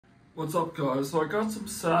What's up, guys? So I got some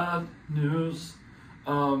sad news.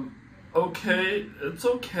 It's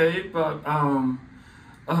okay, but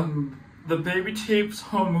the Baby Tapes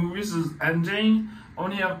Home Movies is ending. I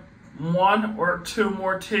only have one or two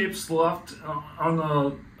more tapes left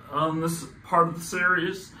on this part of the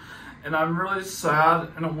series, and I'm really sad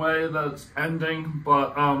in a way that it's ending.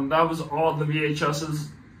 But that was all the VHSs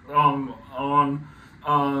on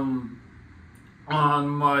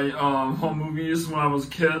my home movies when I was a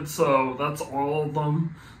kid, so that's all of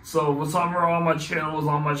them. So whatever on my channel is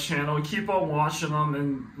on my channel. Keep on watching them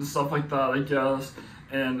and stuff like that, I guess.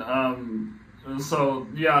 And so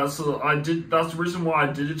yeah, so I did. That's the reason why I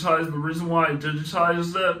digitized. The reason why I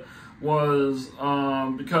digitized it was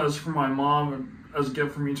because for my mom, as a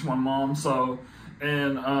gift from me to my mom. So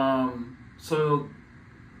so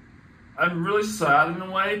I'm really sad in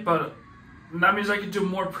a way, but that means I can do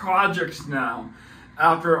more projects now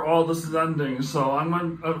after all this is ending. So I'm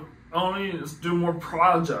going to only do more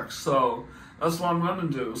projects. So that's what I'm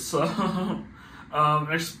going to do. So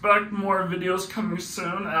expect more videos coming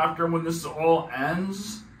soon after when this all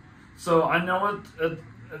ends. So I know the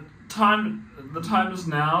time is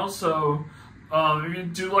now. So if you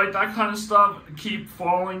do like that kind of stuff, keep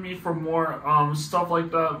following me for more stuff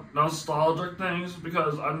like that, nostalgic things,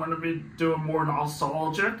 because I'm going to be doing more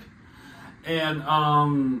nostalgic. And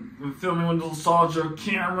filming with nostalgic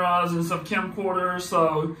cameras and stuff, camcorders.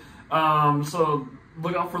 So so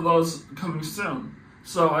look out for those coming soon.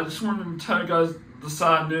 So I just wanted to tell you guys the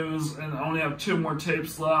sad news, and I only have two more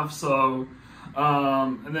tapes left. So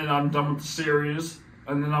and then I'm done with the series,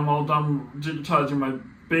 and then I'm all done digitizing my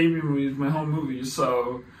baby movies, my home movies.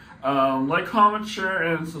 So like, comment, share,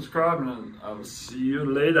 and subscribe, and I will see you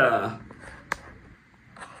later.